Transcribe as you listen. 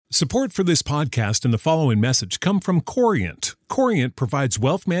Support for this podcast and the following message come from Corient. Corient provides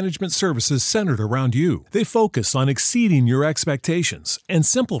wealth management services centered around you. They focus on exceeding your expectations and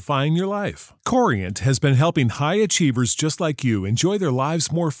simplifying your life. Corient has been helping high achievers just like you enjoy their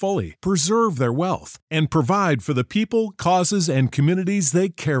lives more fully, preserve their wealth, and provide for the people, causes, and communities they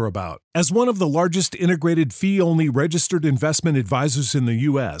care about. As one of the largest integrated fee-only registered investment advisors in the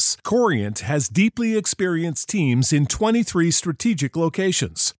U.S., Corient has deeply experienced teams in 23 strategic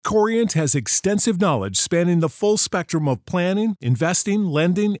locations. Corient has extensive knowledge spanning the full spectrum of planning, investing,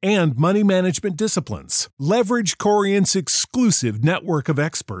 lending, and money management disciplines. Leverage Corient's exclusive network of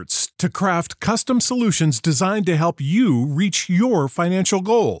experts to craft custom solutions designed to help you reach your financial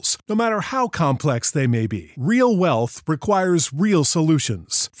goals, no matter how complex they may be. Real wealth requires real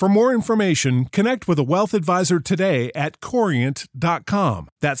solutions. For more information, connect with a wealth advisor today at Corient.com.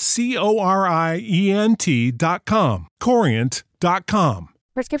 That's Corient.com. Corient.com.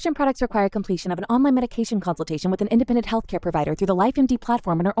 Prescription products require completion of an online medication consultation with an independent healthcare provider through the LifeMD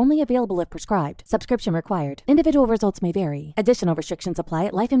platform and are only available if prescribed. Subscription required. Individual results may vary. Additional restrictions apply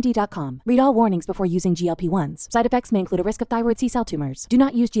at lifemd.com. Read all warnings before using GLP-1s. Side effects may include a risk of thyroid C-cell tumors. Do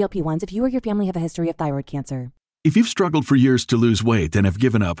not use GLP-1s if you or your family have a history of thyroid cancer. If you've struggled for years to lose weight and have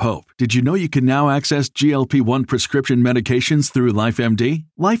given up hope, did you know you can now access GLP-1 prescription medications through LifeMD?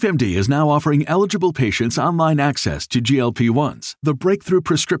 LifeMD is now offering eligible patients online access to GLP-1s, the breakthrough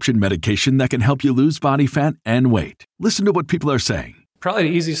prescription medication that can help you lose body fat and weight. Listen to what people are saying. Probably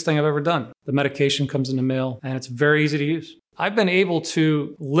the easiest thing I've ever done. The medication comes in the mail and it's very easy to use. I've been able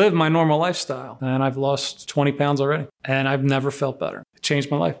to live my normal lifestyle and I've lost 20 pounds already and I've never felt better. It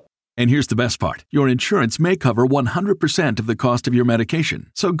changed my life. And here's the best part. Your insurance may cover 100% of the cost of your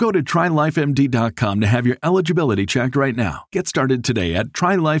medication. So go to TryLifeMD.com to have your eligibility checked right now. Get started today at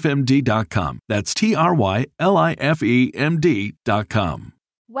TryLifeMD.com. That's TryLifeMD.com.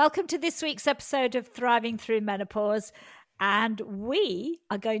 Welcome to this week's episode of Thriving Through Menopause. And we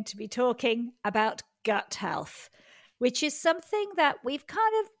are going to be talking about gut health, which is something that we've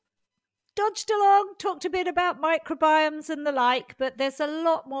kind of dodged along, talked a bit about microbiomes and the like, but there's a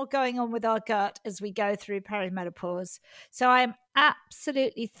lot more going on with our gut as we go through perimenopause. So I am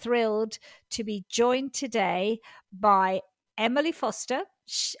absolutely thrilled to be joined today by Emily Foster,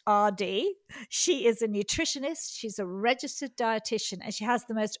 RD. She is a nutritionist, she's a registered dietitian, and she has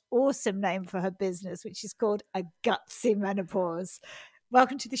the most awesome name for her business, which is called A Gutsy Menopause.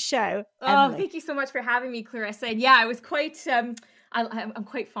 Welcome to the show, Emily. Oh, thank you so much for having me, Clarissa. And yeah, I was quite... I'm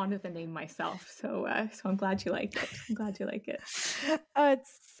quite fond of the name myself, so I'm glad you like it.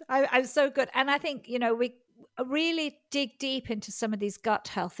 I'm so good, and I think we really dig deep into some of these gut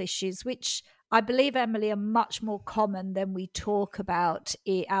health issues, which I believe, Emily, are much more common than we talk about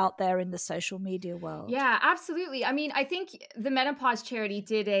out there in the social media world. Yeah, absolutely. I mean, I think the Menopause Charity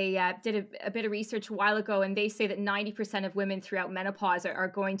did a bit of research a while ago, and they say that 90% of women throughout menopause are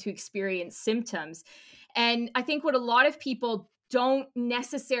going to experience symptoms, and I think what a lot of people don't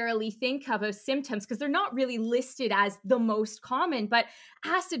necessarily think of as symptoms because they're not really listed as the most common, but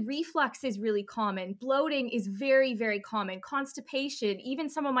acid reflux is really common. Bloating is very, very common. Constipation, even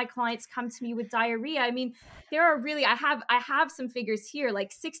some of my clients come to me with diarrhea. I mean, there are really, I have some figures here,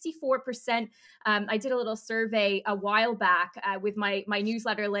 like 64%. I did a little survey a while back with my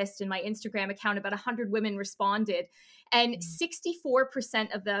newsletter list and my Instagram account. About 100 women responded. And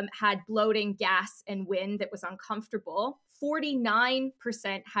 64% of them had bloating, gas, and wind that was uncomfortable. 49%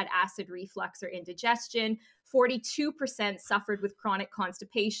 had acid reflux or indigestion. 42% suffered with chronic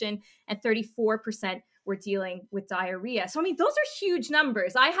constipation, and 34% were dealing with diarrhea. So, I mean, those are huge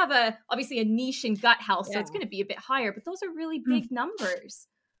numbers. I have obviously a niche in gut health, so it's going to be a bit higher, but those are really big numbers.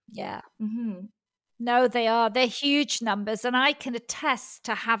 Yeah. Mm-hmm. No, they are. They're huge numbers. And I can attest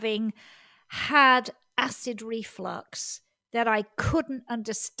to having had acid reflux that I couldn't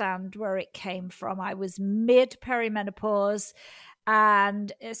understand where it came from. I was mid-perimenopause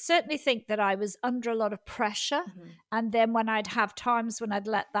and I certainly think that I was under a lot of pressure. Mm-hmm. And then when I'd have times when I'd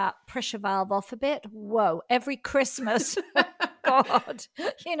let that pressure valve off a bit, whoa, every Christmas, God,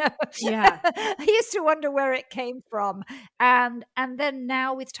 Yeah. I used to wonder where it came from. And then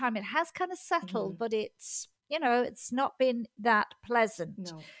now with time, it has kind of settled, but it's, it's not been that pleasant.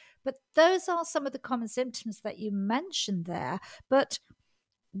 No. But those are some of the common symptoms that you mentioned there. But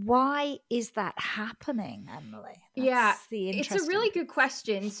why is that happening, Emily? It's a really good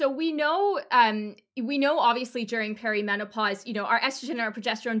question. So we know obviously during perimenopause, our estrogen and our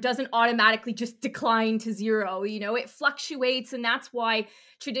progesterone doesn't automatically just decline to zero. It fluctuates, and that's why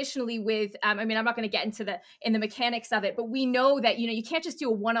traditionally with, I'm not going to get into the mechanics of it, but we know that, you can't just do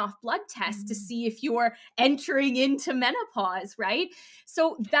a one-off blood test to see if you're entering into menopause, right?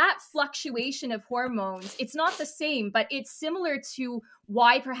 So that fluctuation of hormones, it's not the same, but it's similar to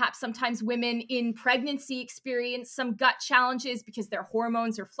why perhaps sometimes women in pregnancy experience some gut challenges because their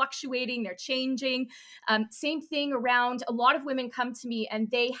hormones are fluctuating, they're changing. Same thing around, a lot of women come to me and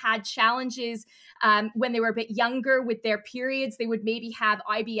they had challenges when they were a bit younger with their periods. They would maybe have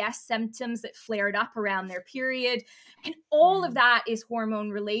IBS symptoms that flared up around their period. And all of that is hormone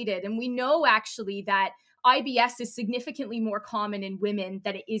related. And we know actually that IBS is significantly more common in women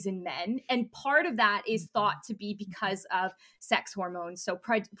than it is in men. And part of that is thought to be because of sex hormones. So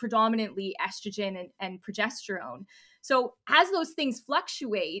predominantly estrogen and progesterone. So as those things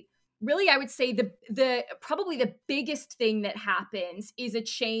fluctuate, really, I would say the probably the biggest thing that happens is a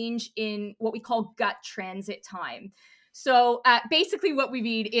change in what we call gut transit time. So basically what we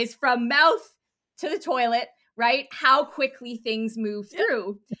mean is from mouth to the toilet, right? How quickly things move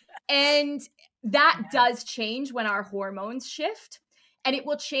through. And that does change when our hormones shift. And it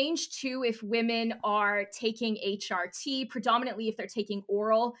will change too if women are taking HRT, predominantly if they're taking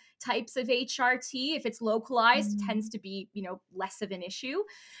oral types of HRT. If it's localized, it tends to be, less of an issue.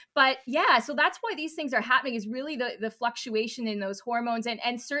 But yeah, so that's why these things are happening, is really the fluctuation in those hormones.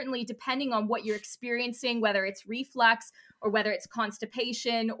 And certainly depending on what you're experiencing, whether it's reflux or whether it's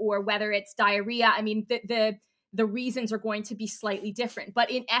constipation or whether it's diarrhea, the reasons are going to be slightly different. But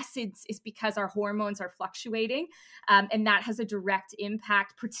in essence, it's because our hormones are fluctuating. And that has a direct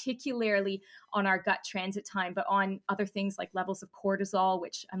impact, particularly on our gut transit time, but on other things like levels of cortisol,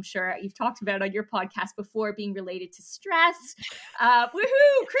 which I'm sure you've talked about on your podcast before, being related to stress.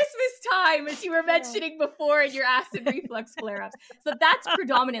 Woohoo! Christmas time, as you were mentioning before, in your acid reflux flare-ups. So that's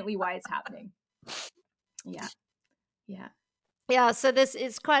predominantly why it's happening. Yeah. Yeah, so this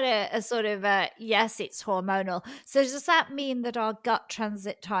is quite a sort of, yes, it's hormonal. So does that mean that our gut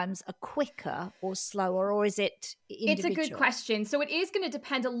transit times are quicker or slower, or is it individual? It's a good question. So it is going to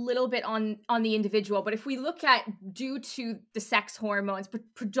depend a little bit on the individual. But if we look at, due to the sex hormones, but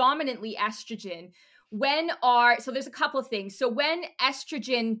predominantly estrogen, so there's a couple of things. So when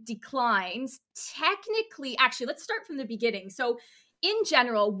estrogen declines, actually, let's start from the beginning. So in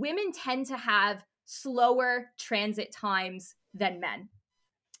general, women tend to have slower transit times than men.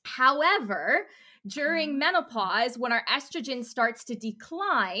 However, during menopause, when our estrogen starts to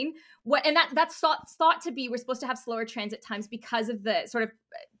decline, that's thought to be, we're supposed to have slower transit times because of the sort of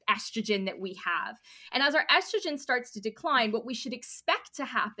estrogen that we have. And as our estrogen starts to decline, what we should expect to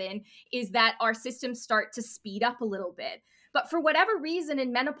happen is that our systems start to speed up a little bit. But for whatever reason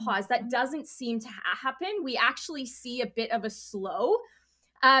in menopause, that doesn't seem to happen. We actually see a bit of a slow.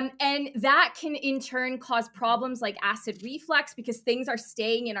 And that can in turn cause problems like acid reflux, because things are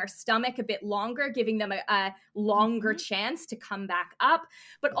staying in our stomach a bit longer, giving them a longer chance to come back up.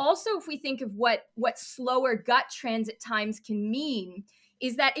 But also, if we think of what slower gut transit times can mean,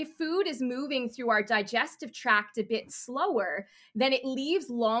 is that if food is moving through our digestive tract a bit slower, then it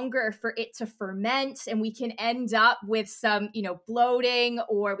leaves longer for it to ferment, and we can end up with some, bloating,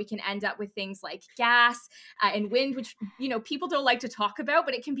 or we can end up with things like gas and wind, which, people don't like to talk about,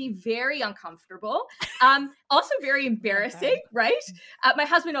 but it can be very uncomfortable. Also very embarrassing, right? My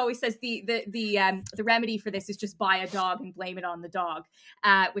husband always says the remedy for this is just buy a dog and blame it on the dog,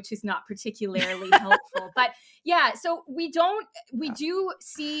 which is not particularly helpful. But yeah, so we do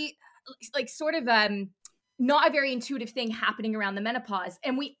see like sort of not a very intuitive thing happening around the menopause.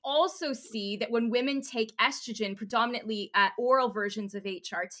 And we also see that when women take estrogen, predominantly oral versions of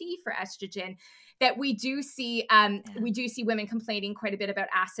HRT for estrogen, that we do see women complaining quite a bit about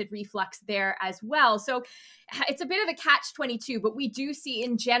acid reflux there as well. So it's a bit of a catch-22, but we do see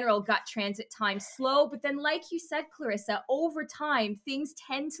in general gut transit time slow. But then, like you said, Clarissa, over time, things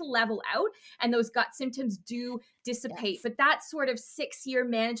tend to level out and those gut symptoms do dissipate. Yes. But that sort of 6-year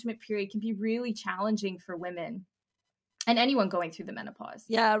management period can be really challenging for women and anyone going through the menopause.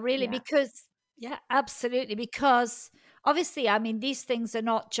 Yeah, really, because, absolutely. Because obviously, these things are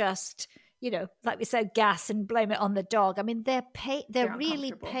not just, like we said, gas and blame it on the dog. I mean, they're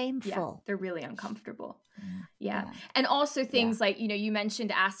really painful. Yeah, they're really uncomfortable. Yeah. And also things like, you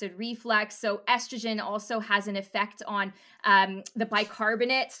mentioned acid reflux. So estrogen also has an effect on the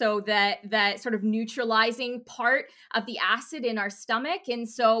bicarbonate. So the sort of neutralizing part of the acid in our stomach. And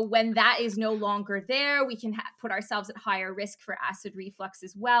so when that is no longer there, we can put ourselves at higher risk for acid reflux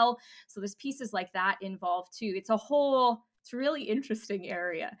as well. So there's pieces like that involved too. It's a really interesting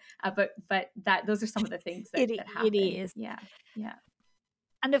area. But those are some of the things that happen. It is. Yeah.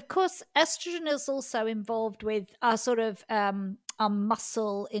 And of course, estrogen is also involved with our sort of our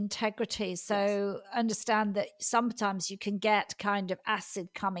muscle integrity. So understand that sometimes you can get kind of acid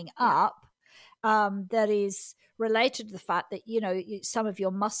coming up that is related to the fact that, some of your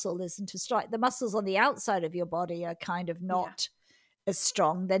muscle isn't as strong. The muscles on the outside of your body are kind of not as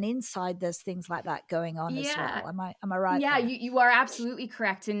strong. Then inside there's things like that going on as well. Am I right? Yeah, you are absolutely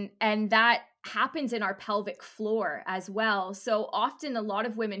correct. And that happens in our pelvic floor as well. So often a lot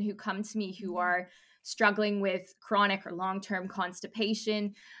of women who come to me who are struggling with chronic or long-term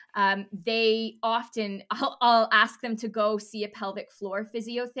constipation, they often, I'll ask them to go see a pelvic floor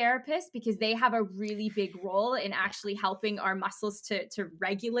physiotherapist because they have a really big role in actually helping our muscles to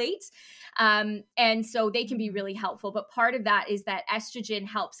regulate. And so they can be really helpful. But part of that is that estrogen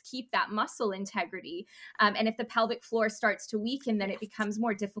helps keep that muscle integrity. And if the pelvic floor starts to weaken, then it becomes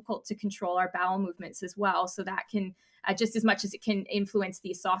more difficult to control our bowel movements as well. So that can, just as much as it can influence the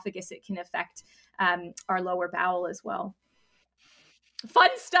esophagus, it can affect our lower bowel as well. Fun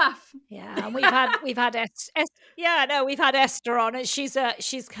stuff. Yeah, and we've had Esther on, and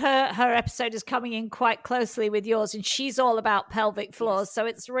her episode is coming in quite closely with yours, and she's all about pelvic floors. Yes. So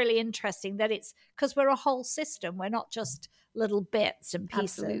it's really interesting that it's because we're a whole system. We're not just little bits and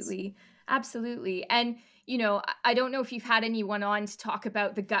pieces. Absolutely. And I don't know if you've had anyone on to talk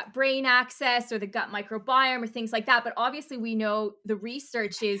about the gut-brain axis or the gut microbiome or things like that, but obviously we know the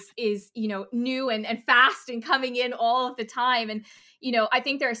research is new and fast and coming in all of the time. And, I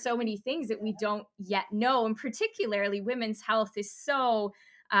think there are so many things that we don't yet know, and particularly women's health is so,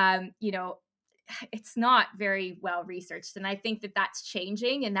 it's not very well researched. And I think that that's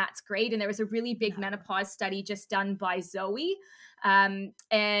changing, and that's great. And there was a really big menopause study just done by Zoe.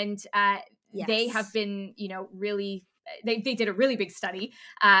 Yes. They have been, really, they did a really big study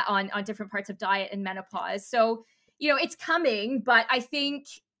on different parts of diet and menopause. So, it's coming, but I think,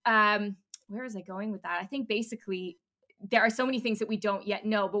 where was I going with that? I think basically there are so many things that we don't yet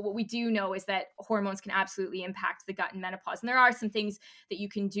know, but what we do know is that hormones can absolutely impact the gut and menopause. And there are some things that you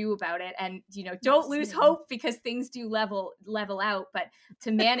can do about it. And, don't lose hope because things do level out, but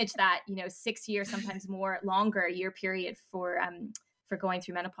to manage that, 6 years, sometimes more longer year period for going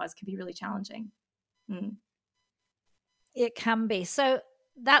through menopause can be really challenging. It can be. So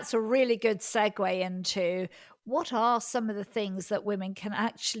that's a really good segue into what are some of the things that women can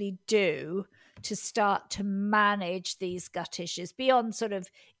actually do to start to manage these gut issues beyond sort of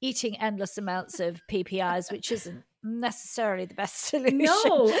eating endless amounts of PPIs, which isn't necessarily the best solution.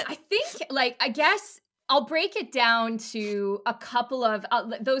 No, I think I guess I'll break it down to a couple of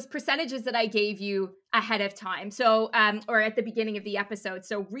those percentages that I gave you ahead of time. So, or at the beginning of the episode.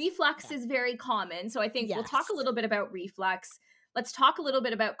 So reflux is very common. So I think we'll talk a little bit about reflux. Let's talk a little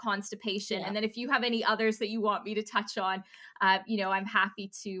bit about constipation. Yeah. And then if you have any others that you want me to touch on, I'm happy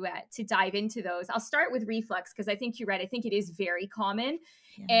to dive into those. I'll start with reflux because I think you're right. I think it is very common.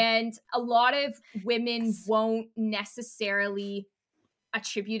 Yeah. And a lot of women won't necessarily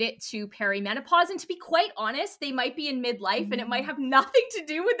attribute it to perimenopause. And to be quite honest, they might be in midlife and it might have nothing to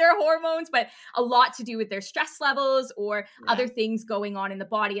do with their hormones, but a lot to do with their stress levels or other things going on in the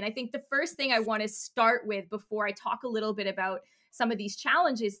body. And I think the first thing I want to start with before I talk a little bit about some of these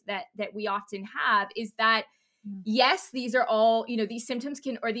challenges that we often have is that yes, these are all, these symptoms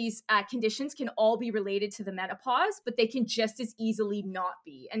these conditions can all be related to the menopause, but they can just as easily not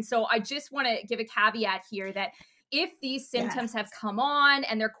be. And so I just want to give a caveat here that if these symptoms have come on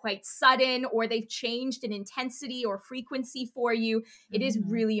and they're quite sudden or they've changed in intensity or frequency for you, it is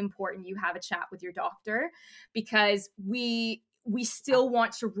really important you have a chat with your doctor because we still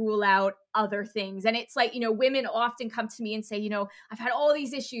want to rule out other things. And it's like, women often come to me and say, I've had all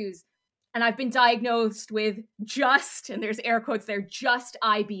these issues and I've been diagnosed with and there's air quotes there, just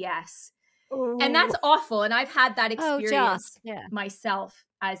IBS. Ooh. And that's awful. And I've had that experience myself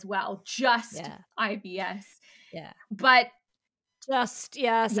as well, IBS. Yeah. But no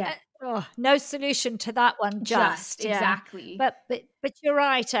solution to that one. Exactly. But you're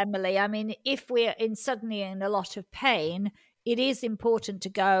right, Emily. I mean, if we're suddenly in a lot of pain, it is important to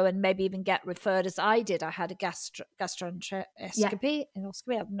go and maybe even get referred, as I did. I had a gastroenteroscopy. I'm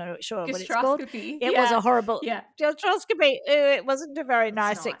not sure what it's called. It was a horrible gastroscopy. It wasn't a very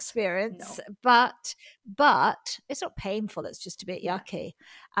nice experience, no. But it's not painful. It's just a bit yucky.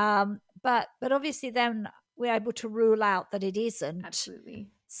 But obviously then we're able to rule out that it isn't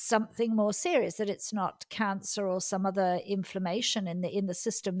something more serious, that it's not cancer or some other inflammation in the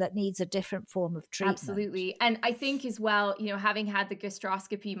system that needs a different form of treatment. Absolutely. And I think as well, having had the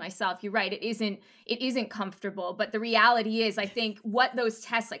gastroscopy myself, you're right, it isn't comfortable, but the reality is, I think what those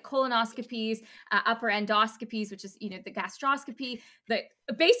tests like colonoscopies, upper endoscopies, which is, the gastroscopy,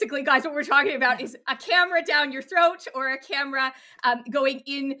 basically, guys, what we're talking about is a camera down your throat or a camera going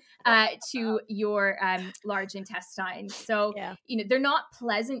in to your large intestine. So, they're not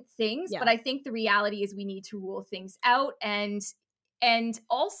pleasant things, but I think the reality is we need to rule things out. And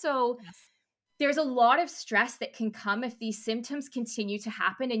also there's a lot of stress that can come if these symptoms continue to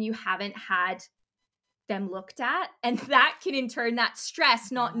happen and you haven't had them looked at. And that can in turn, that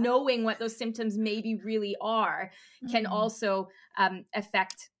stress, not knowing what those symptoms maybe really are, can also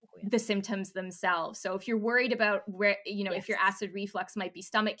affect the symptoms themselves. So if you're worried about where, if your acid reflux might be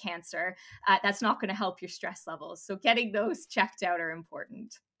stomach cancer, that's not going to help your stress levels. So getting those checked out are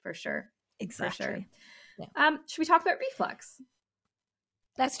important for sure. Exactly. For sure. Should we talk about reflux?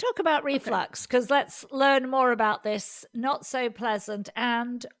 Let's talk about reflux, because let's learn more about this. Not so pleasant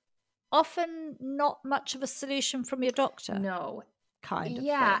and often not much of a solution from your doctor. No. Kind of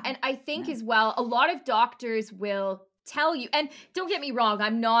thing. And I think as well, a lot of doctors will tell you, and don't get me wrong,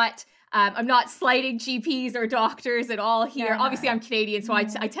 I'm not slighting GPs or doctors at all here. No. Obviously, I'm Canadian, so I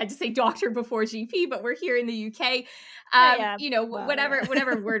tend to say doctor before GP, but we're here in the UK. Whatever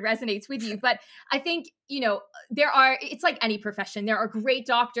word resonates with you. But I think, it's like any profession. There are great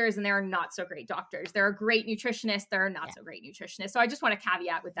doctors and there are not so great doctors. There are great nutritionists. There are not so great nutritionists. So I just want to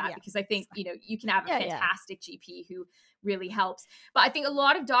caveat with that because I think, you can have a fantastic GP who really helps. But I think a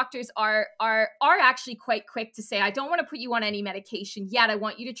lot of doctors are actually quite quick to say, I don't want to put you on any medication yet. I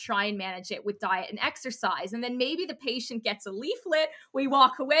want you to try and manage it with diet and exercise. And then maybe the patient gets a leaflet. We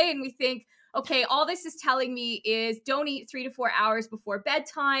walk away and we think, okay, all this is telling me is don't eat 3 to 4 hours before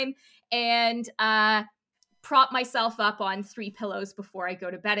bedtime and prop myself up on 3 pillows before I go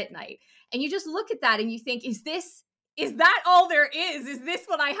to bed at night. And you just look at that and you think, is that all there is? Is this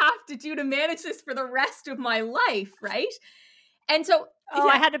what I have to do to manage this for the rest of my life, right? And so...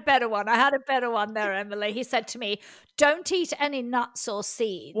 I had a better one. There, Emily. He said to me, don't eat any nuts or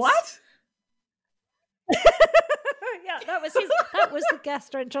seeds. What? That was the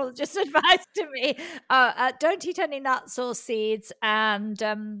gastroenterologist's advice to me. Don't eat any nuts or seeds and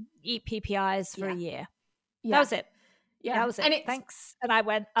eat PPIs for a year. That was it. Yeah, that was it. And thanks. And I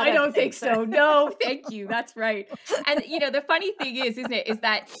went, I don't think so. No, thank you. That's right. And the funny thing is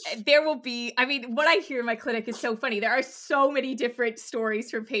that there will be, what I hear in my clinic is so funny. There are so many different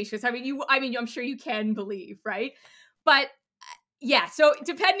stories from patients. I'm sure you can believe, right? But so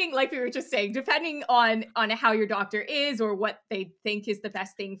depending, like we were just saying, depending on how your doctor is or what they think is the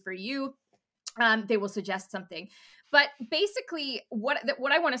best thing for you, they will suggest something. But basically what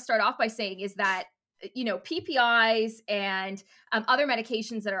I want to start off by saying is that PPIs and other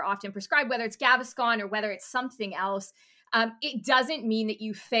medications that are often prescribed, whether it's Gaviscon or whether it's something else, it doesn't mean that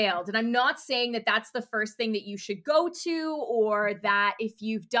you failed. And I'm not saying that that's the first thing that you should go to, or that if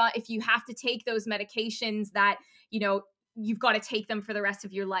you have to take those medications that, you've got to take them for the rest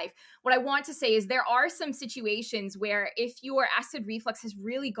of your life. What I want to say is there are some situations where if your acid reflux has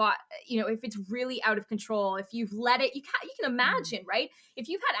really got, if it's really out of control, if you've let it, you can imagine, right? If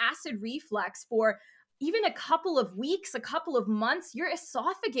you've had acid reflux for even a couple of weeks, a couple of months, your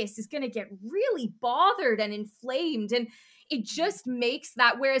esophagus is going to get really bothered and inflamed. And it just makes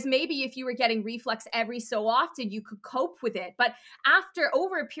that, whereas maybe if you were getting reflux every so often, you could cope with it. But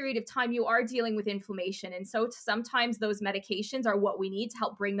over a period of time, you are dealing with inflammation. And so sometimes those medications are what we need to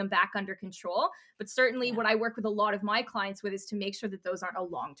help bring them back under control. But certainly what I work with a lot of my clients with is to make sure that those aren't a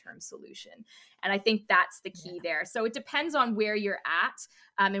long-term solution. And I think that's the key there. So it depends on where you're at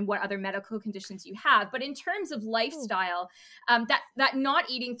and what other medical conditions you have. But in terms of lifestyle, that not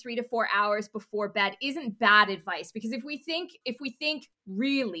eating 3 to 4 hours before bed isn't bad advice, because if we think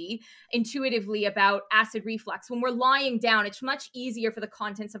really intuitively about acid reflux, when we're lying down, it's much easier for the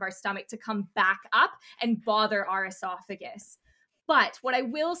contents of our stomach to come back up and bother our esophagus. But what I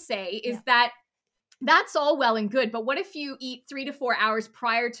will say is that That's all well and good. But what if you eat 3 to 4 hours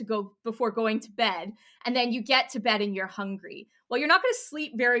before going to bed, and then you get to bed and you're hungry? Well, you're not going to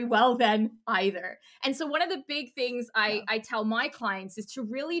sleep very well then either. And so one of the big things I tell my clients is to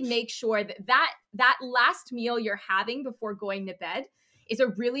really make sure that last meal you're having before going to bed is a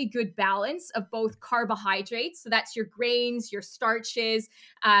really good balance of both carbohydrates. So that's your grains, your starches,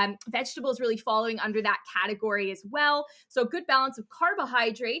 vegetables really following under that category as well. So a good balance of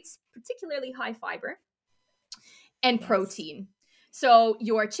carbohydrates, particularly high fiber, and protein. So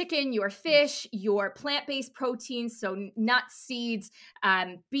your chicken, your fish, your plant-based proteins, so nuts, seeds,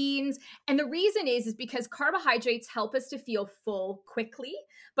 beans. And the reason is because carbohydrates help us to feel full quickly,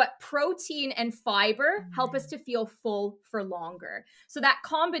 but protein and fiber help us to feel full for longer. So that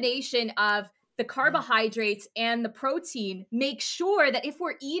combination of the carbohydrates and the protein make sure that if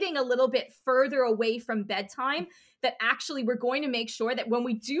we're eating a little bit further away from bedtime, that actually we're going to make sure that when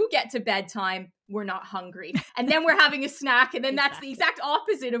we do get to bedtime, we're not hungry. And then we're having a snack. And then that's the exact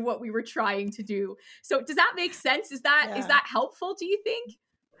opposite of what we were trying to do. So does that make sense? Is that helpful, do you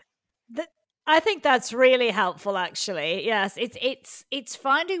think? I think that's really helpful, actually. Yes, it's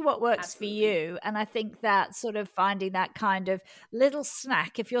finding what works Absolutely. for you. And I think that sort of finding that kind of little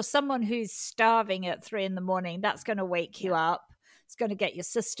snack, if you're someone who's starving at 3 a.m, that's going to wake you up. It's going to get your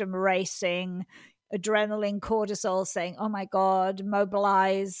system racing, adrenaline, cortisol saying, oh my God,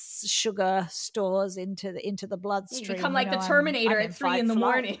 mobilize sugar stores into the bloodstream. You become like the Terminator at 3 a.m.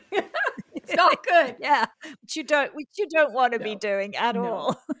 It's not not good. Yeah, which you don't want to be doing at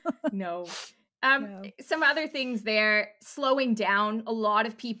all. No. Some other things there, slowing down. A lot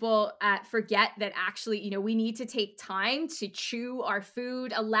of people forget that actually, we need to take time to chew our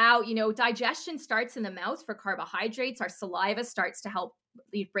food, allow, digestion starts in the mouth for carbohydrates. Our saliva starts to help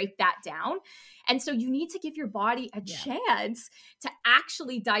break that down. And so you need to give your body a chance to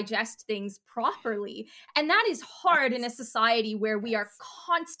actually digest things properly. And that is hard in a society where we are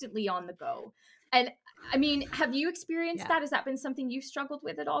constantly on the go. And I mean, have you experienced that? Has that been something you've struggled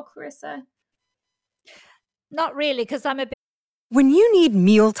with at all, Clarissa? Not really, because I'm a bit. When you need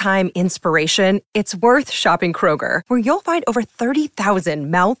mealtime inspiration, it's worth shopping Kroger, where you'll find over 30,000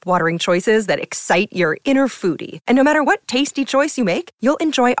 mouth-watering choices that excite your inner foodie. And no matter what tasty choice you make, you'll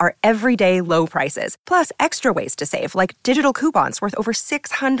enjoy our everyday low prices, plus extra ways to save, like digital coupons worth over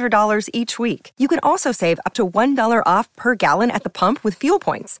 $600 each week. You can also save up to $1 off per gallon at the pump with fuel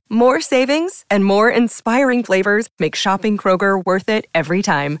points. More savings and more inspiring flavors make shopping Kroger worth it every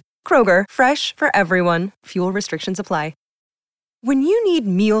time. Kroger, fresh for everyone. Fuel restrictions apply. When you need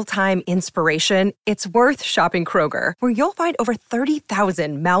mealtime inspiration, it's worth shopping Kroger, where you'll find over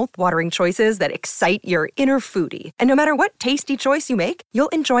 30,000 mouth-watering choices that excite your inner foodie. And no matter what tasty choice you make, you'll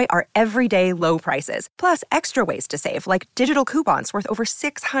enjoy our everyday low prices, plus extra ways to save, like digital coupons worth over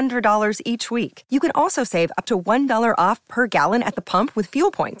 $600 each week. You can also save up to $1 off per gallon at the pump with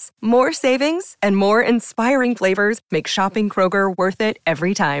fuel points. More savings and more inspiring flavors make shopping Kroger worth it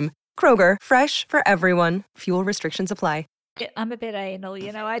every time. Kroger, fresh for everyone. Fuel restrictions apply. I'm a bit anal,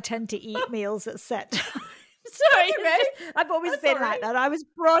 I tend to eat meals at set times. Sorry, I've always been like that. I was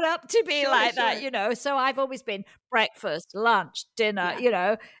brought up to be that, so I've always been breakfast, lunch,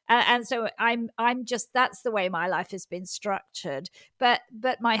 dinner, and so I'm just, that's the way my life has been structured. But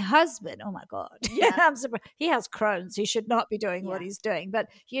my husband, oh my God, I'm surprised. He has Crohn's. He should not be doing what he's doing. But,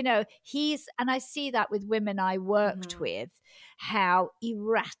 and I see that with women I worked with, how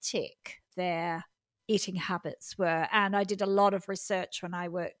erratic their eating habits were. And I did a lot of research when I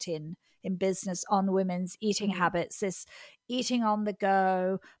worked in business on women's eating habits, this eating on the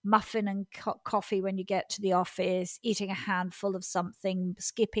go, muffin and coffee when you get to the office, eating a handful of something,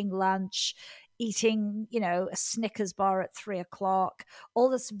 skipping lunch, eating, a Snickers bar at 3:00, all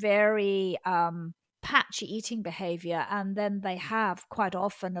this very patchy eating behavior. And then they have quite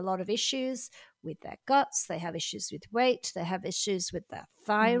often a lot of issues with their guts. They have issues with weight. They have issues with their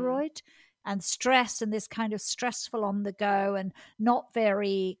thyroid. And stress, and this kind of stressful on the go and not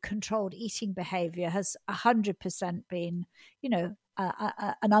very controlled eating behavior has 100% been,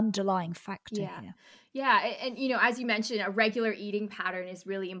 an underlying factor here. Yeah. And, as you mentioned, a regular eating pattern is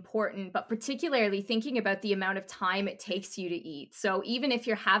really important, but particularly thinking about the amount of time it takes you to eat. So even if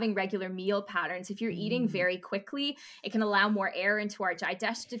you're having regular meal patterns, if you're eating very quickly, it can allow more air into our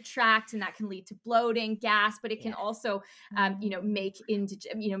digestive tract, and that can lead to bloating, gas, but it can also, make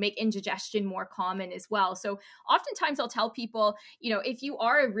indigestion more common as well. So oftentimes I'll tell people, if you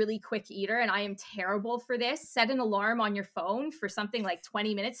are a really quick eater, and I am terrible for this, set an alarm on your phone for something something like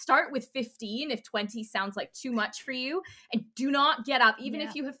 20 minutes. Start with 15 if 20 sounds like too much for you. And do not get up. Even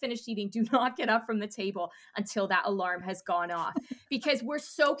if you have finished eating, do not get up from the table until that alarm has gone off. Because we're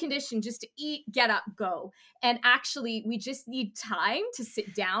so conditioned just to eat, get up, go. And actually, we just need time to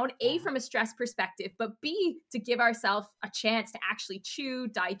sit down, A, from a stress perspective, but B, to give ourselves a chance to actually chew,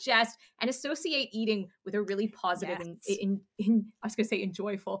 digest, and associate eating with a really positive and I was going to say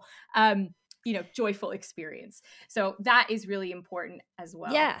enjoyful, joyful experience. So that is really important as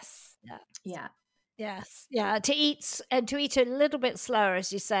well. Yes. Yeah. Yes. Yeah. To eat a little bit slower,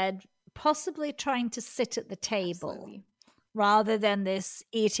 as you said, possibly trying to sit at the table. Absolutely. Rather than this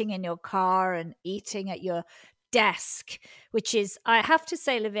eating in your car and eating at your desk, which is, I have to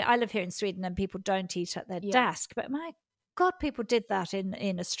say, I live here in Sweden and people don't eat at their desk. But my God, people did that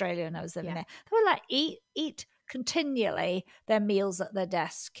in Australia when I was living there. They were like, eat continually their meals at their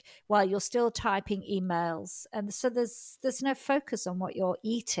desk while you're still typing emails. And so there's no focus on what you're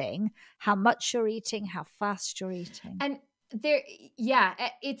eating, how much you're eating, how fast you're eating. And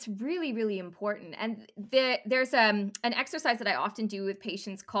it's really, really important. And there's an exercise that I often do with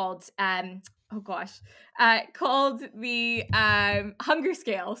patients called called the hunger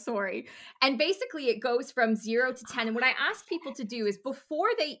scale. Sorry. And basically it goes from 0 to 10. And what I ask people to do is before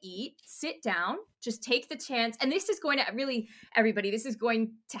they eat, sit down, just take the chance. And this is going to really, everybody, this is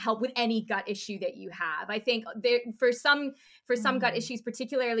going to help with any gut issue that you have. I think for some gut issues,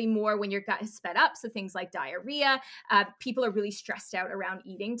 particularly more when your gut is sped up, so things like diarrhea, people are really stressed out around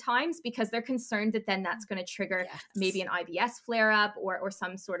eating times because they're concerned that then that's going to trigger maybe an IBS flare up or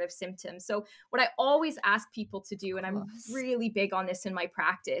some sort of symptom. So what I always ask people to do, and I'm really big on this in my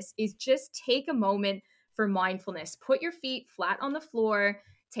practice, is just take a moment for mindfulness. Put your feet flat on the floor,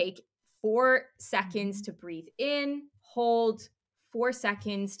 take 4 seconds to breathe in, hold 4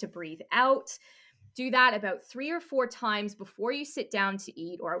 seconds to breathe out. Do that about 3 or 4 times before you sit down to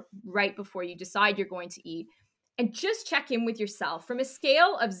eat or right before you decide you're going to eat. And just check in with yourself from a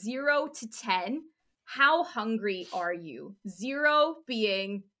scale of 0 to 10. How hungry are you? 0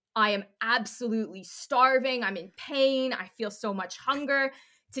 being, I am absolutely starving. I'm in pain. I feel so much hunger.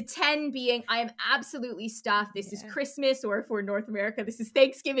 To 10 being, I am absolutely stuffed. This is Christmas, or if we're in North America, this is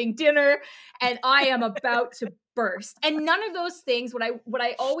Thanksgiving dinner, and I am about to burst. And none of those things, what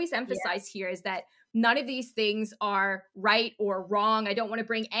I always emphasize here is that none of these things are right or wrong. I don't want to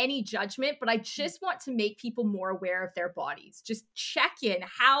bring any judgment, but I just want to make people more aware of their bodies. Just check in.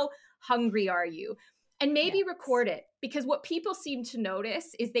 How hungry are you? And maybe record it, because what people seem to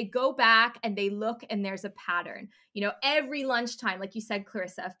notice is they go back and they look and there's a pattern. Every lunchtime, like you said,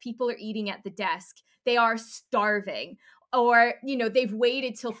 Clarissa, if people are eating at the desk, they are starving. Or, they've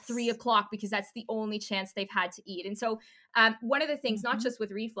waited till 3 o'clock because that's the only chance they've had to eat. And so one of the things, not just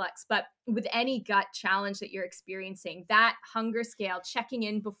with reflux, but with any gut challenge that you're experiencing, that hunger scale, checking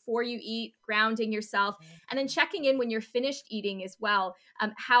in before you eat, grounding yourself, and then checking in when you're finished eating as well.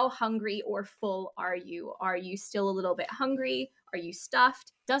 How hungry or full are you? Are you still a little bit hungry? Are you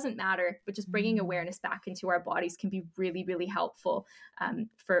stuffed? Doesn't matter, but just bringing awareness back into our bodies can be really, really helpful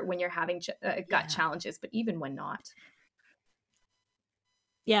for when you're having gut challenges, but even when not.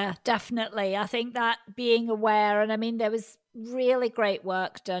 Yeah, definitely. I think that being aware, and I mean, there was really great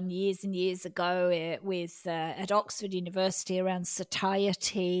work done years and years ago with at Oxford University around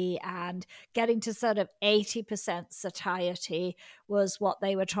satiety, and getting to sort of 80% satiety was what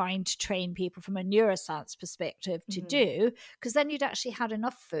they were trying to train people from a neuroscience perspective to do, because then you'd actually had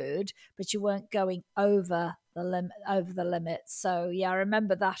enough food, but you weren't going over the limit. So I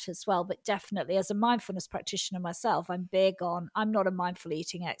remember that as well. But definitely, as a mindfulness practitioner myself, I'm not a mindful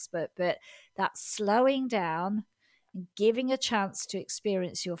eating expert, but that slowing down and giving a chance to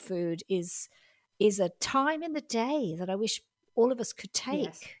experience your food is a time in the day that I wish all of us could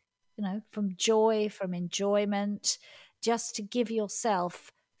take, from joy, from enjoyment, just to give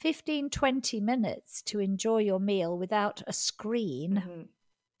yourself 15, 20 minutes to enjoy your meal without a screen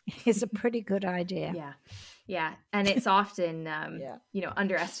is a pretty good idea. Yeah. And it's often,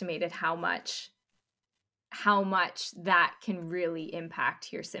 underestimated how much that can really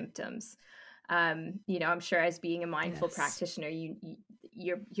impact your symptoms. I'm sure as being a mindful practitioner,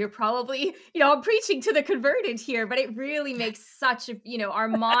 you're probably, I'm preaching to the converted here, but it really makes such a, our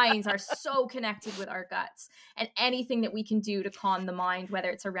minds are so connected with our guts, and anything that we can do to calm the mind, whether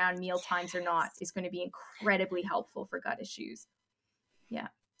it's around meal times or not, is going to be incredibly helpful for gut issues. Yeah.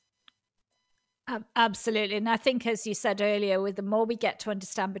 Absolutely. And I think, as you said earlier, with the more we get to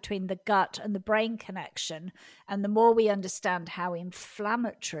understand between the gut and the brain connection, and the more we understand how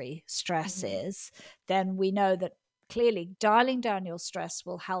inflammatory stress is, then we know that clearly dialing down your stress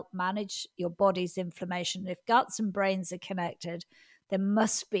will help manage your body's inflammation. If guts and brains are connected, there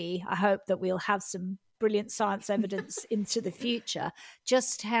must be, I hope that we'll have some brilliant science evidence into the future,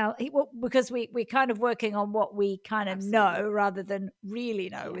 just how, because we're kind of working on what we kind of know rather than really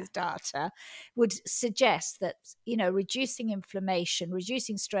know with data, would suggest that, reducing inflammation,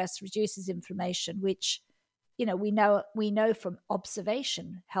 reducing stress reduces inflammation, which, we know from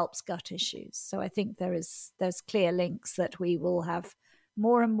observation helps gut issues. So I think there's clear links that we will have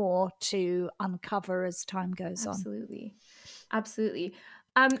more and more to uncover as time goes on. Absolutely.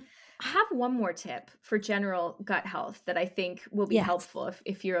 I have one more tip for general gut health that I think will be helpful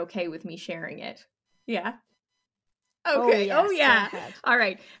if you're okay with me sharing it. Yeah. Okay. Oh, yeah. All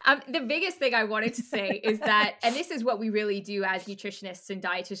right. The biggest thing I wanted to say is that, and this is what we really do as nutritionists and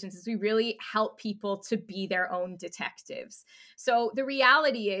dietitians, is we really help people to be their own detectives. So the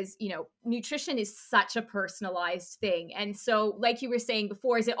reality is, nutrition is such a personalized thing. And so, like you were saying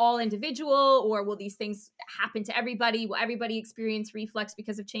before, is it all individual, or will these things happen to everybody? Will everybody experience reflux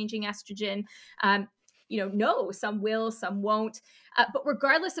because of changing estrogen? No, some will, some won't. But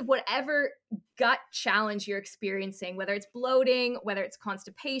regardless of whatever gut challenge you're experiencing, whether it's bloating, whether it's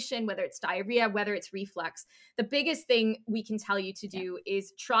constipation, whether it's diarrhea, whether it's reflux, the biggest thing we can tell you to do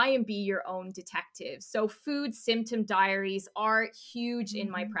is try and be your own detective. So food symptom diaries are huge in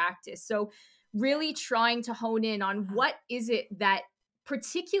my practice. So really trying to hone in on what is it that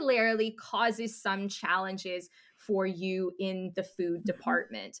particularly causes some challenges for you in the food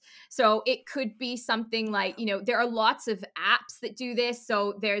department. So it could be something like, there are lots of apps that do this.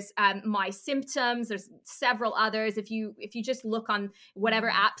 So there's My Symptoms, there's several others. If you just look on whatever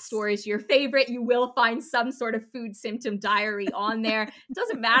app store is your favorite, you will find some sort of food symptom diary on there. It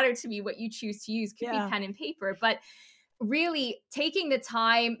doesn't matter to me what you choose to use, could be pen and paper, but really taking the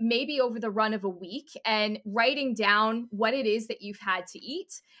time, maybe over the run of a week, and writing down what it is that you've had to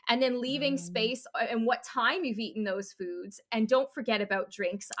eat, and then leaving space and what time you've eaten those foods. And don't forget about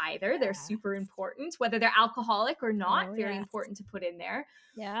drinks either. They're super important, whether they're alcoholic or not, very important to put in there.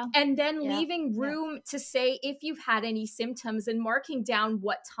 Yeah. And then leaving room to say if you've had any symptoms, and marking down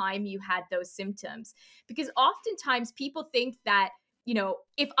what time you had those symptoms. Because oftentimes people think that,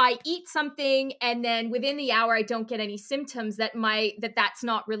 if I eat something and then within the hour I don't get any symptoms, that's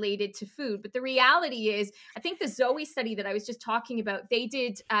not related to food. But the reality is, I think the Zoe study that I was just talking about, they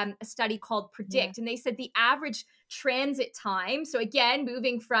did a study called PREDICT, and they said the average transit time, so again,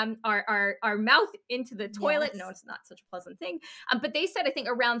 moving from our mouth into the toilet, no, it's not such a pleasant thing, but they said I think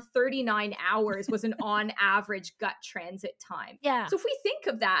around 39 hours was an on average gut transit time. Yeah. So if we think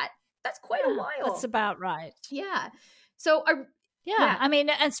of that, that's quite a while. That's about right. Yeah. So yeah, I mean,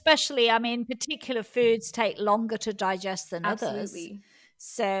 especially, particular foods take longer to digest than others.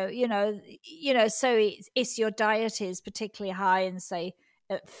 So, so if your diet is particularly high in, say,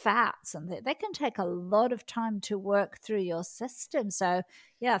 fats, and they can take a lot of time to work through your system. So,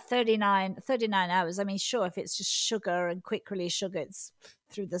 39 hours. I mean, sure, if it's just sugar and quick release sugar, it's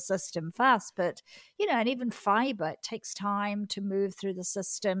through the system fast. But, and even fiber, it takes time to move through the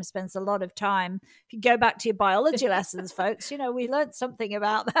system, spends a lot of time. If you go back to your biology lessons, folks, we learned something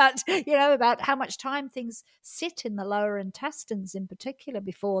about that, about how much time things sit in the lower intestines in particular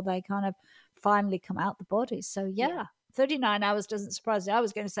before they kind of finally come out the body. So, 39 hours doesn't surprise me. I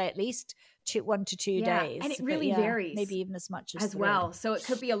was going to say at least 1 to 2 days. And it really varies. Maybe even as much as 3. Well. So it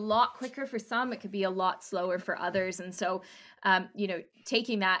could be a lot quicker for some. It could be a lot slower for others. And so,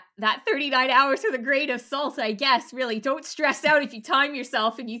 taking that 39 hours with a grain of salt, I guess, really don't stress out if you time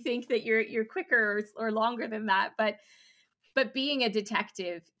yourself and you think that you're quicker or longer than that. But being a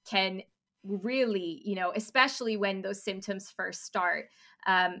detective can really, especially when those symptoms first start,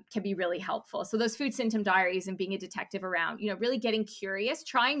 can be really helpful. So those food symptom diaries and being a detective around, really getting curious,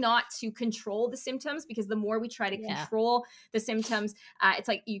 trying not to control the symptoms, because the more we try to control the symptoms, it's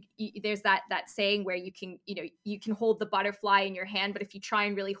like there's that saying where you can hold the butterfly in your hand, but if you try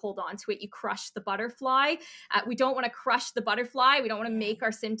and really hold on to it, you crush the butterfly. We don't want to crush the butterfly. We don't want to make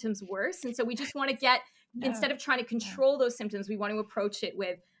our symptoms worse. And so we just want to instead of trying to control those symptoms, we want to approach it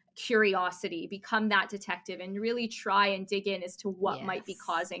with curiosity, become that detective, and really try and dig in as to what might be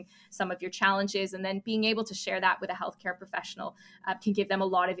causing some of your challenges. And then being able to share that with a healthcare professional can give them a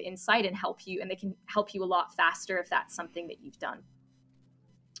lot of insight and help you, and they can help you a lot faster if that's something that you've done.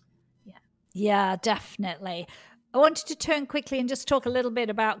 Yeah, definitely. I wanted to turn quickly and just talk a little bit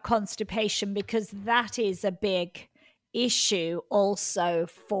about constipation, because that is a big issue also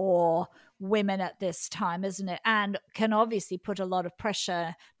for women at this time, isn't it? And can obviously put a lot of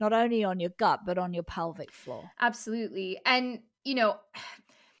pressure not only on your gut but on your pelvic floor. Absolutely. And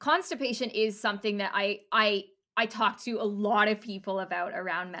constipation is something that I I talk to a lot of people about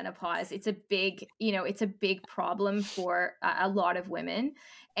around menopause. It's a big, it's a big problem for a lot of women.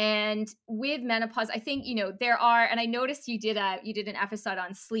 And with menopause, I think, there are, and I noticed you did an episode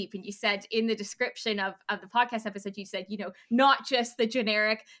on sleep, and you said in the description of the podcast episode, you said, not just the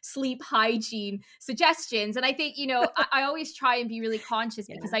generic sleep hygiene suggestions. And I think, I always try and be really conscious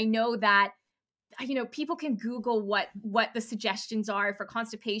because I know that people can Google what the suggestions are for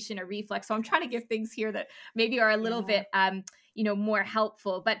constipation or reflux. So I'm trying to give things here that maybe are a little bit, more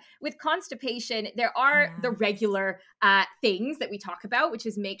helpful. But with constipation, there are the regular things that we talk about, which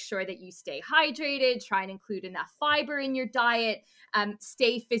is make sure that you stay hydrated, try and include enough fiber in your diet,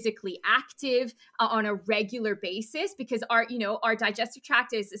 stay physically active on a regular basis, because our digestive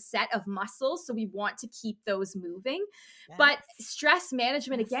tract is a set of muscles. So we want to keep those moving. Yes. But stress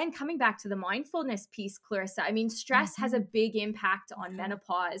management, again, coming back to the mindfulness piece, Clarissa, I mean, stress has a big impact on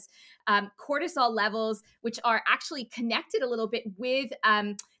menopause. Cortisol levels, which are actually connected a little bit with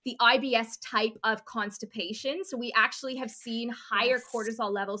the IBS type of constipation. So we actually have seen higher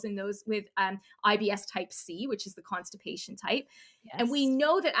cortisol levels in those with IBS type C, which is the constipation type. Yes. And we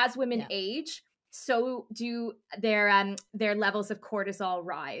know that as women age, so do their levels of cortisol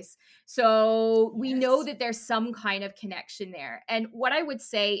rise. So we know that there's some kind of connection there. And what I would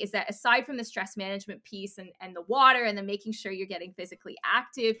say is that aside from the stress management piece and the water and then making sure you're getting physically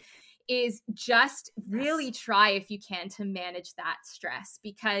active, is just really try, if you can, to manage that stress,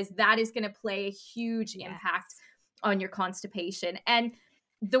 because that is going to play a huge impact on your constipation. And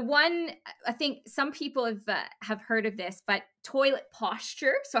the one, I think some people have heard of this, but toilet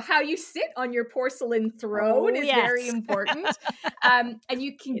posture. So how you sit on your porcelain throne is very important. And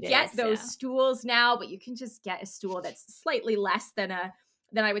you can get those stools now, but you can just get a stool that's slightly less than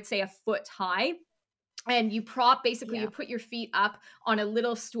I would say a foot high. And you you put your feet up on a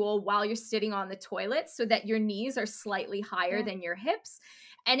little stool while you're sitting on the toilet so that your knees are slightly higher than your hips.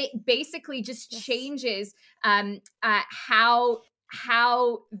 And it basically just changes how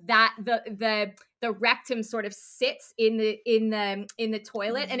that the rectum sort of sits in the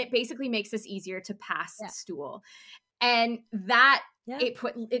toilet, and it basically makes this easier to pass stool. And that it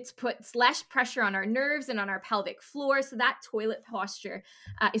puts less pressure on our nerves and on our pelvic floor. So that toilet posture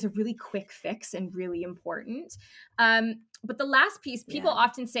is a really quick fix and really important. But the last piece, people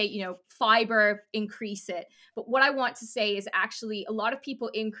often say, fiber, increase it. But what I want to say is actually a lot of people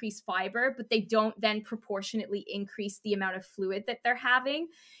increase fiber, but they don't then proportionately increase the amount of fluid that they're having.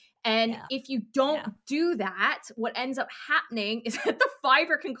 And if you don't do that, what ends up happening is that the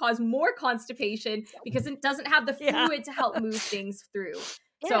fiber can cause more constipation because it doesn't have the fluid to help move things through.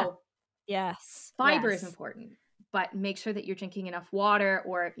 So fiber is important, but make sure that you're drinking enough water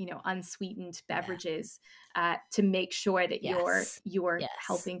or, unsweetened beverages to make sure that you're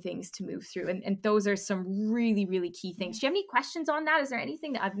helping things to move through. And those are some really, really key things. Do you have any questions on that? Is there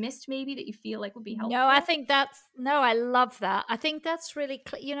anything that I've missed maybe that you feel like would be helpful? No, I love that. I think that's really,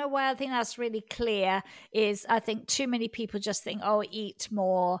 where I think that's really clear is I think too many people just think, eat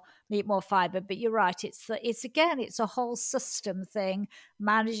more fiber. But you're right. It's a whole system thing,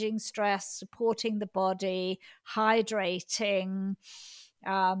 managing stress, supporting the body, hydrating.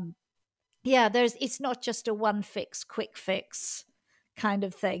 It's not just a one fix, quick fix kind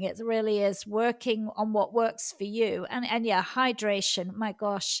of thing. It really is working on what works for you. And hydration, my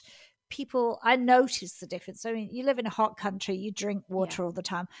gosh, I notice the difference. I mean, you live in a hot country, you drink water all the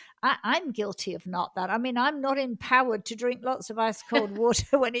time. I'm guilty of not that. I mean, I'm not empowered to drink lots of ice cold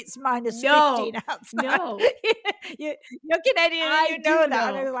water when it's minus 15 outside. No. You're Canadian and you know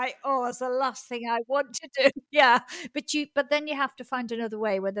that. And I'm like, it's the last thing I want to do. Yeah. But then you have to find another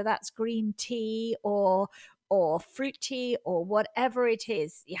way, whether that's green tea or fruit tea or whatever it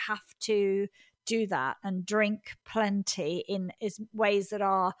is. You have to do that and drink plenty in ways that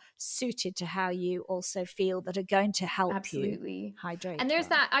are suited to how you also feel, that are going to help you hydrate. And there's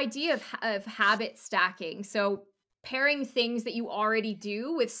that idea of habit stacking. So pairing things that you already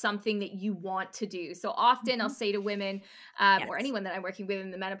do with something that you want to do. So often I'll say to women or anyone that I'm working with in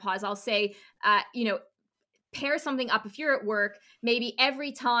the menopause, I'll say, pair something up. If you're at work, maybe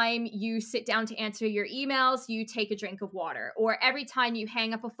every time you sit down to answer your emails, you take a drink of water, or every time you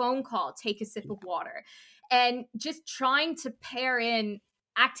hang up a phone call, take a sip of water. And just trying to pair in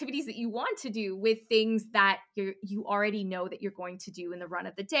activities that you want to do with things that you already know that you're going to do in the run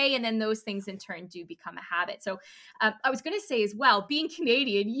of the day. And then those things in turn do become a habit. So I was going to say as well, being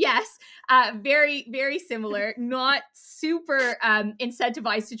Canadian, yes, very, very similar, not super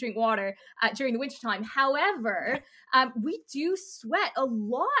incentivized to drink water during the wintertime. However, we do sweat a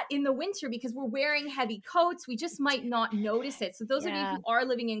lot in the winter because we're wearing heavy coats. We just might not notice it. So those of you who are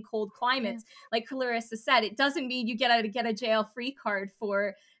living in cold climates, like Clarissa said, it doesn't mean you get a jail free card for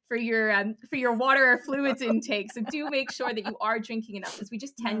your water or fluids intake. So do make sure that you are drinking enough, because we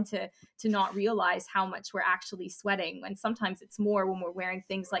just tend to not realize how much we're actually sweating. And sometimes it's more when we're wearing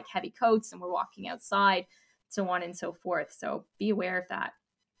things like heavy coats and we're walking outside, so on and so forth. So be aware of that.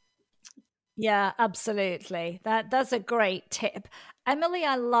 Yeah, absolutely. That's a great tip. Emily,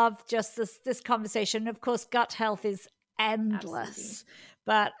 I love just this conversation. Of course, gut health is endless,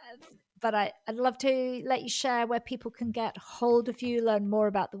 but I'd love to let you share where people can get hold of you, learn more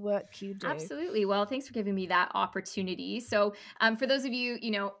about the work you do. Absolutely. Well, thanks for giving me that opportunity. So for those of you,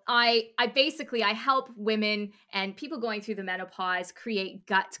 I help women and people going through the menopause create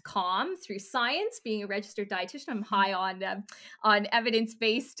gut calm through science. Being a registered dietitian, I'm high on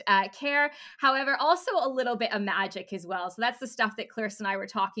evidence-based care. However, also a little bit of magic as well. So that's the stuff that Clarissa and I were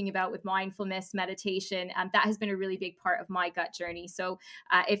talking about with mindfulness, meditation. That has been a really big part of my gut journey. So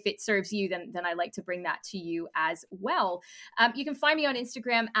if it serves you, then I like to bring that to you as well. You can find me on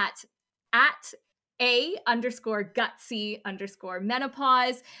Instagram at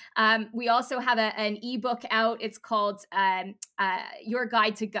 @A_gutsy_menopause. We also have an ebook out. It's called Your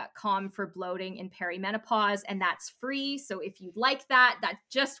Guide to Gut Calm for Bloating in Perimenopause, and that's free. So if you'd like that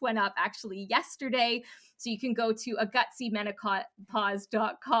just went up actually yesterday. So you can go to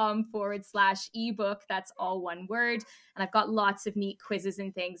agutsymenopause.com/ebook. That's all one word. And I've got lots of neat quizzes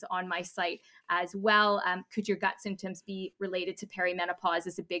and things on my site as well. Could your gut symptoms be related to perimenopause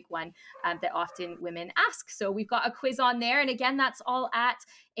is a big one that often women ask. So we've got a quiz on there. And again, that's all at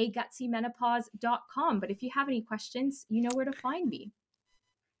agutsymenopause.com. But if you have any questions, you know where to find me.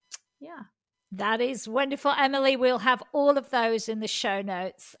 Yeah. That is wonderful, Emily. We'll have all of those in the show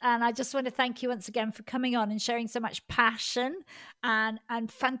notes. And I just want to thank you once again for coming on and sharing so much passion and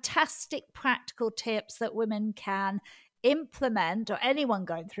fantastic practical tips that women can implement, or anyone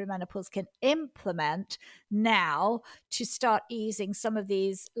going through menopause can implement now to start easing some of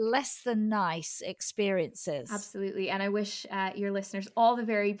these less than nice experiences. Absolutely. And I wish your listeners all the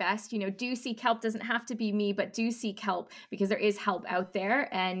very best. Do seek help. Doesn't have to be me, but do seek help, because there is help out there.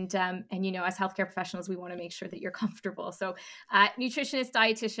 And as healthcare professionals, we want to make sure that you're comfortable. So nutritionist,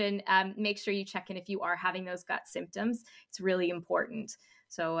 dietitian, make sure you check in if you are having those gut symptoms. It's really important.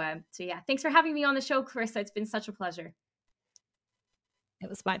 So yeah, thanks for having me on the show, Clarissa. It's been such a pleasure. It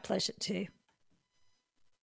was my pleasure too.